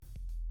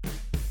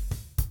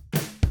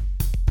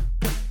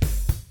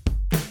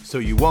So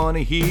you want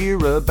to hear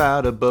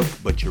about a book,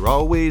 but you're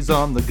always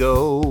on the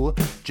go.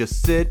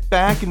 Just sit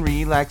back and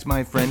relax,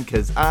 my friend,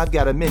 cause I've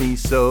got a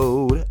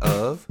mini-sode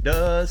of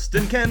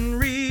Dustin Can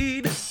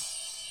Read.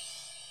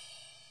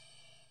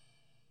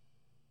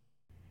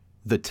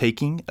 The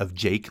Taking of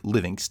Jake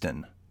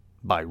Livingston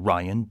by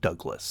Ryan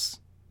Douglas.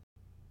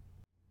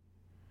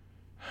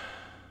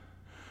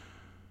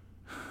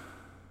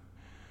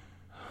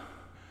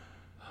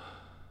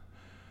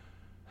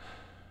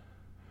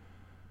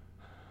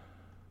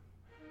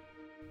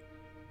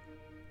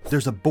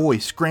 There's a boy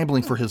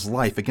scrambling for his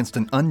life against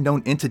an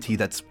unknown entity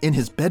that's in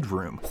his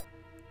bedroom.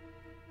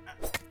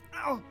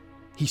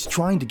 He's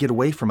trying to get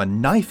away from a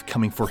knife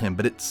coming for him,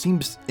 but it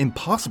seems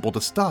impossible to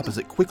stop as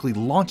it quickly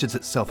launches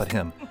itself at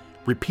him,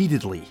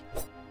 repeatedly.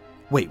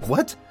 Wait,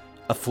 what?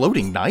 A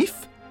floating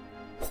knife?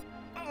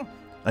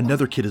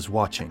 Another kid is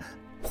watching.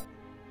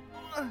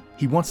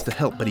 He wants to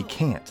help, but he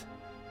can't.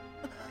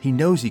 He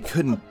knows he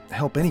couldn't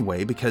help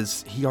anyway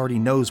because he already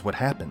knows what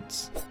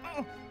happens.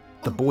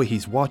 The boy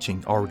he's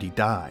watching already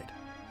died,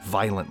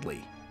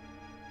 violently,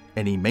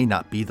 and he may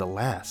not be the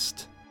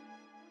last.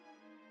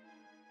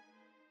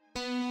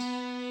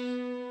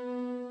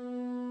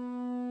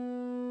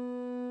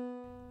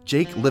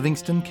 Jake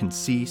Livingston can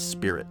see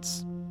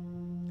spirits.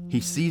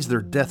 He sees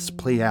their deaths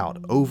play out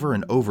over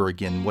and over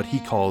again in what he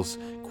calls,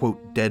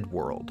 quote, dead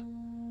world.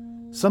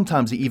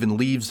 Sometimes he even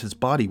leaves his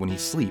body when he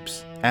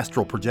sleeps,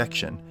 astral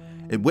projection.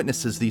 It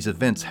witnesses these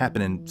events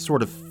happen in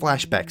sort of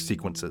flashback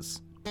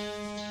sequences.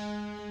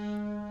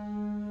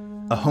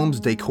 A home's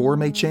decor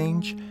may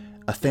change,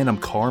 a phantom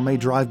car may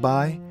drive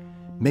by,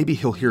 maybe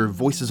he'll hear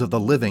voices of the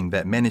living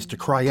that manage to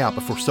cry out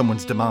before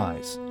someone's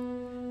demise.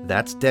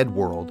 That's dead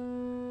world.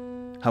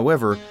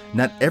 However,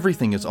 not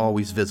everything is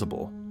always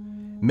visible.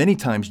 Many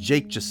times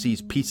Jake just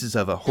sees pieces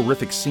of a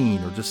horrific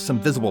scene or just some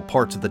visible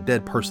parts of the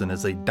dead person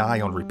as they die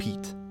on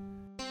repeat.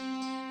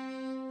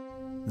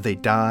 They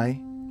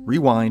die,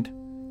 rewind,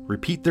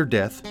 repeat their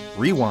death,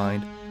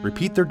 rewind,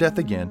 repeat their death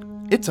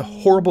again. It's a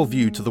horrible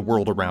view to the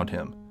world around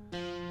him.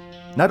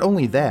 Not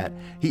only that,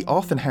 he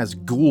often has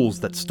ghouls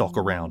that stalk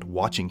around,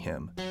 watching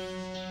him.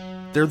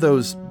 They're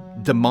those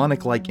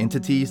demonic-like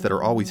entities that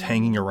are always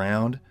hanging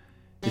around.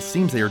 It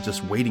seems they are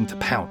just waiting to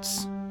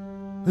pounce.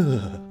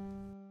 Ugh.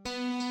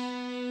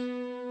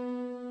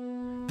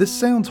 This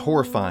sounds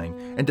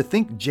horrifying, and to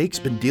think Jake's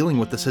been dealing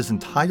with this his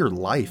entire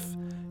life.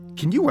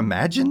 Can you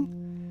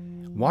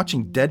imagine?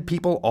 Watching dead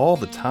people all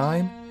the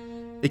time?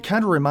 It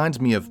kind of reminds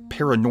me of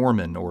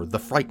Paranorman or The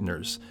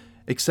Frighteners.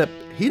 Except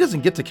he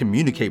doesn't get to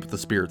communicate with the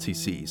spirits he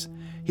sees.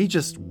 He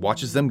just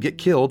watches them get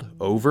killed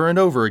over and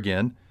over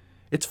again.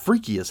 It's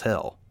freaky as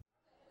hell.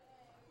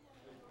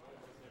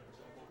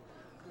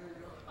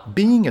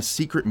 Being a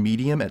secret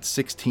medium at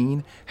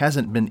 16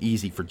 hasn't been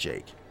easy for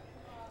Jake.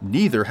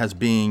 Neither has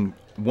being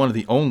one of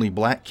the only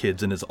black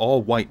kids in his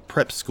all-white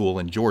prep school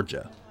in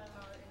Georgia.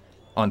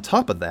 On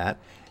top of that,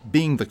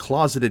 being the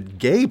closeted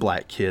gay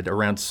black kid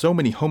around so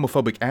many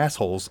homophobic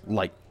assholes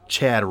like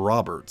Chad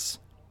Roberts.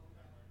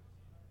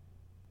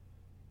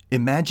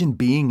 Imagine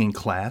being in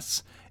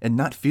class and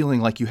not feeling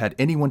like you had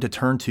anyone to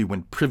turn to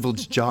when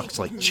privileged jocks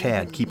like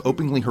Chad keep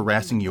openly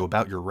harassing you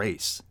about your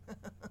race.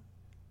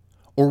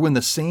 Or when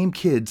the same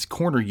kids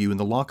corner you in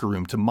the locker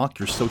room to mock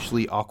your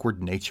socially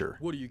awkward nature.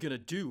 What are you gonna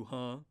do,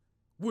 huh?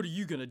 What are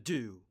you gonna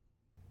do?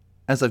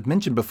 As I've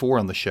mentioned before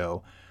on the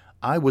show,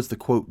 I was the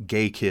quote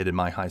gay kid in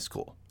my high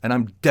school, and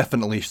I'm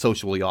definitely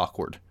socially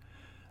awkward.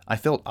 I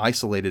felt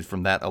isolated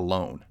from that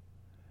alone.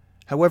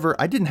 However,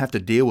 I didn't have to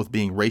deal with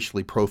being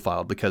racially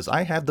profiled because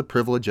I had the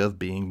privilege of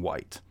being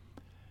white.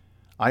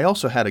 I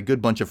also had a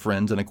good bunch of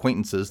friends and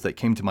acquaintances that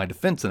came to my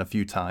defense in a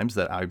few times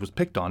that I was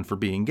picked on for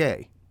being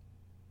gay.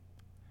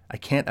 I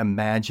can't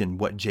imagine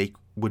what Jake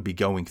would be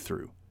going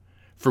through.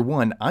 For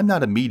one, I'm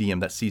not a medium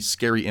that sees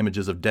scary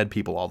images of dead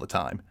people all the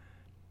time.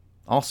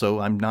 Also,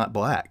 I'm not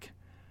black.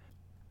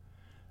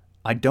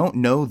 I don't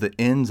know the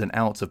ins and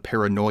outs of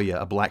paranoia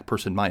a black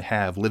person might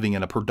have living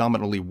in a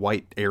predominantly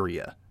white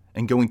area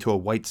and going to a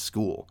white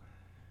school.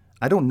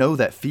 I don't know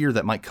that fear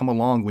that might come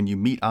along when you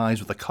meet eyes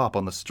with a cop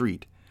on the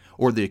street,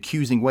 or the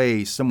accusing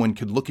way someone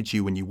could look at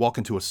you when you walk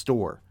into a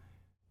store.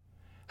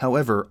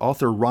 However,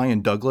 author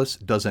Ryan Douglas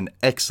does an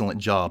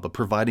excellent job of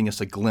providing us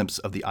a glimpse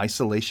of the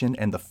isolation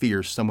and the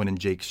fear someone in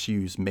Jake's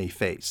shoes may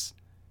face.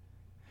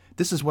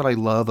 This is what I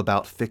love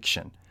about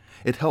fiction.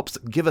 It helps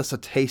give us a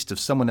taste of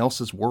someone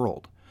else's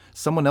world,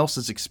 someone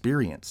else's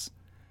experience.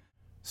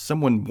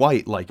 Someone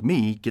white like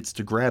me gets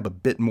to grab a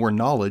bit more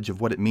knowledge of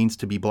what it means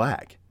to be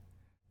black.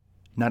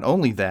 Not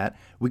only that,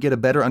 we get a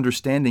better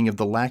understanding of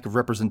the lack of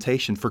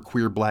representation for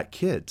queer black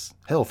kids.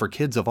 Hell, for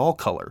kids of all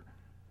color.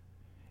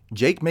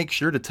 Jake makes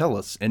sure to tell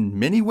us in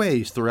many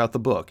ways throughout the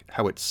book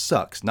how it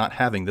sucks not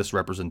having this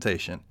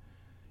representation.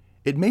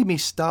 It made me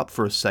stop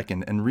for a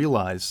second and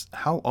realize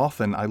how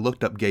often I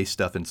looked up gay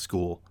stuff in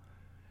school.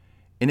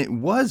 And it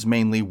was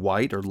mainly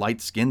white or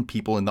light-skinned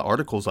people in the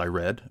articles I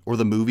read, or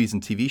the movies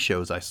and TV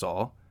shows I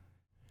saw.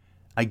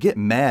 I get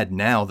mad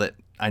now that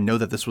I know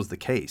that this was the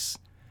case.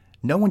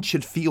 No one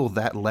should feel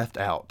that left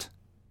out.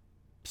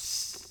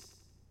 Psst.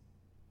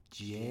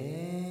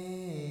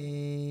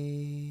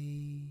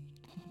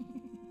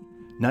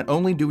 Not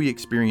only do we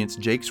experience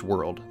Jake's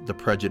world, the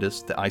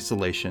prejudice, the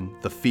isolation,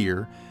 the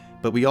fear,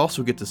 but we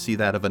also get to see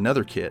that of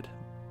another kid,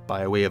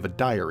 by way of a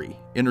diary,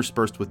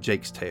 interspersed with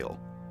Jake's tale.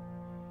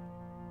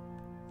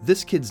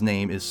 This kid's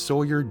name is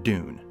Sawyer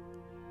Doon,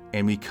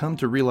 and we come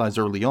to realize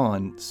early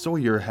on,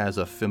 Sawyer has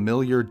a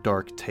familiar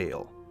dark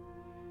tale.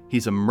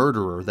 He's a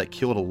murderer that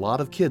killed a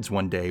lot of kids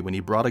one day when he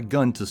brought a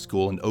gun to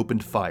school and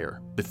opened fire,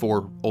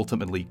 before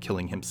ultimately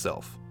killing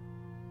himself.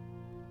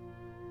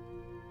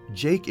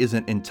 Jake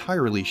isn't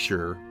entirely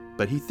sure,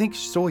 but he thinks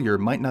Sawyer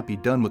might not be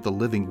done with the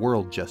living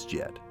world just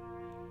yet.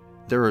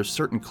 There are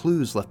certain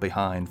clues left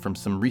behind from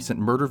some recent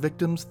murder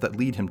victims that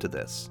lead him to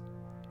this.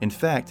 In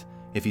fact,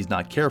 if he's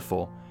not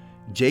careful,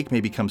 Jake may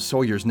become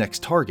Sawyer's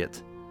next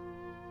target.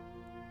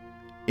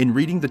 In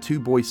reading the two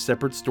boys'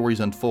 separate stories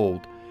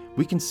unfold,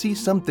 we can see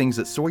some things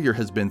that Sawyer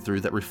has been through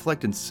that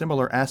reflect in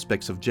similar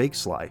aspects of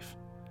Jake's life.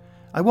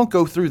 I won't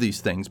go through these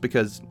things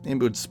because it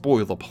would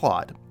spoil the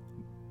plot,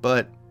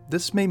 but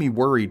this made me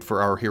worried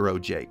for our hero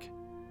Jake.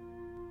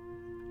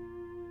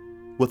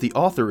 What the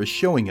author is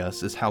showing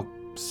us is how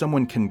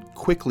someone can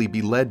quickly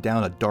be led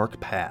down a dark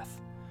path,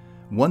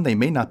 one they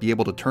may not be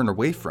able to turn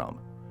away from,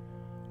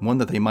 one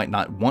that they might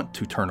not want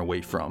to turn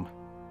away from.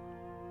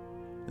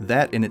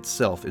 That in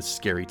itself is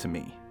scary to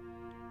me.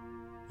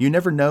 You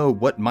never know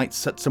what might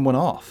set someone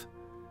off,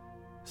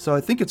 so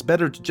I think it's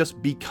better to just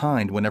be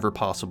kind whenever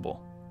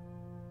possible.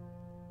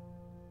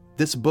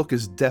 This book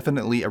is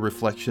definitely a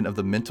reflection of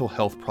the mental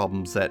health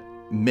problems that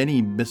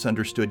many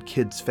misunderstood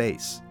kids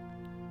face.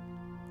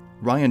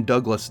 Ryan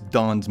Douglas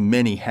dons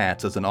many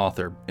hats as an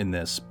author in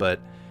this, but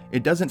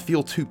it doesn't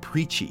feel too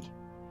preachy.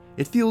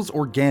 It feels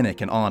organic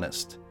and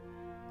honest.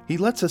 He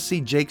lets us see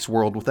Jake's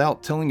world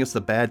without telling us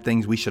the bad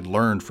things we should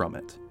learn from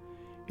it.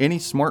 Any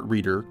smart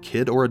reader,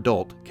 kid or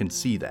adult, can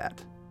see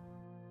that.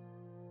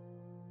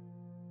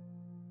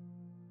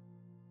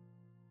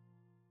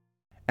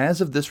 As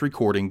of this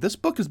recording, this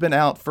book has been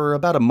out for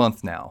about a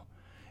month now,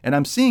 and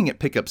I'm seeing it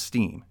pick up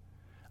steam.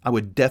 I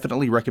would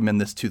definitely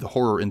recommend this to the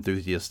horror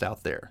enthusiast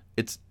out there.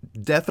 It's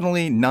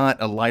definitely not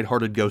a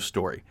lighthearted ghost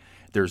story.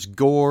 There's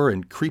gore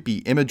and creepy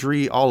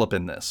imagery all up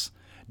in this.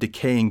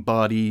 Decaying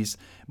bodies,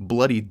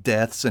 bloody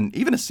deaths, and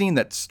even a scene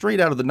that's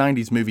straight out of the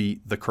 90s movie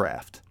The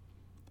Craft.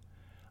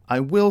 I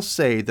will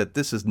say that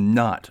this is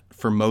not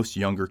for most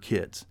younger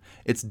kids.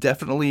 It's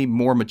definitely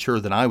more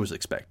mature than I was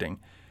expecting,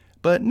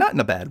 but not in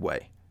a bad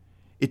way.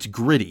 It's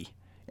gritty,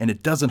 and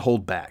it doesn't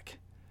hold back.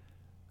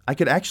 I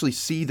could actually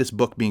see this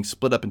book being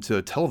split up into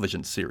a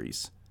television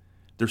series.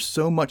 There's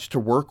so much to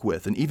work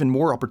with, and even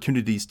more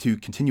opportunities to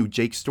continue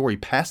Jake's story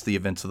past the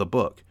events of the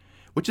book,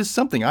 which is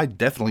something I'd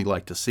definitely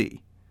like to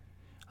see.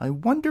 I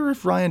wonder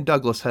if Ryan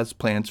Douglas has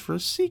plans for a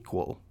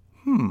sequel.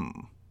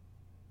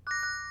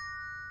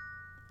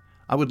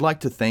 I would like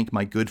to thank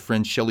my good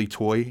friend Shelley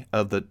Toy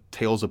of the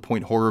Tales of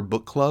Point Horror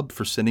Book Club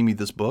for sending me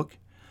this book.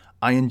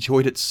 I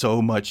enjoyed it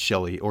so much,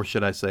 Shelley, or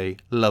should I say,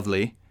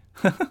 lovely.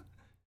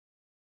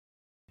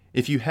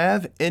 If you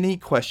have any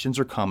questions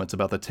or comments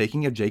about The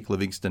Taking of Jake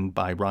Livingston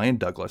by Ryan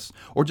Douglas,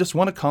 or just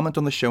want to comment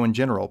on the show in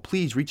general,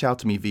 please reach out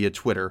to me via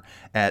Twitter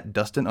at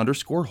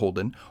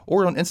Dustin_Holden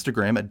or on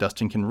Instagram at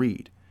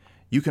DustinCanRead.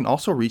 You can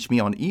also reach me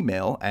on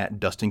email at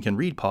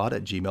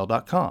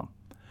DustinCanReadPod@gmail.com.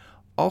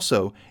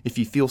 Also, if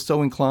you feel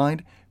so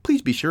inclined,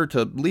 please be sure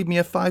to leave me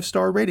a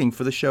 5-star rating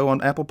for the show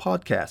on Apple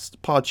Podcasts,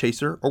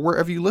 Podchaser, or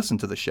wherever you listen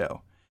to the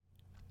show.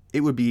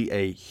 It would be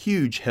a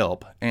huge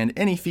help, and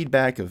any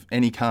feedback of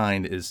any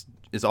kind is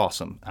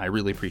awesome. I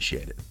really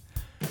appreciate it.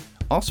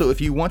 Also,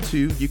 if you want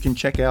to, you can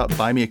check out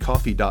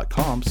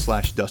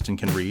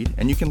buymeacoffee.com/DustinCanRead,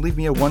 and you can leave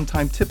me a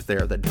one-time tip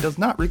there that does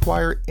not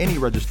require any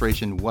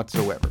registration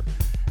whatsoever.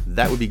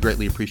 That would be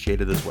greatly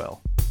appreciated as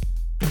well.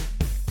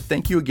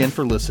 Thank you again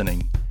for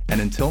listening,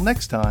 and until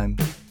next time,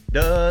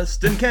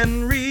 Dustin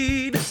can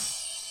read.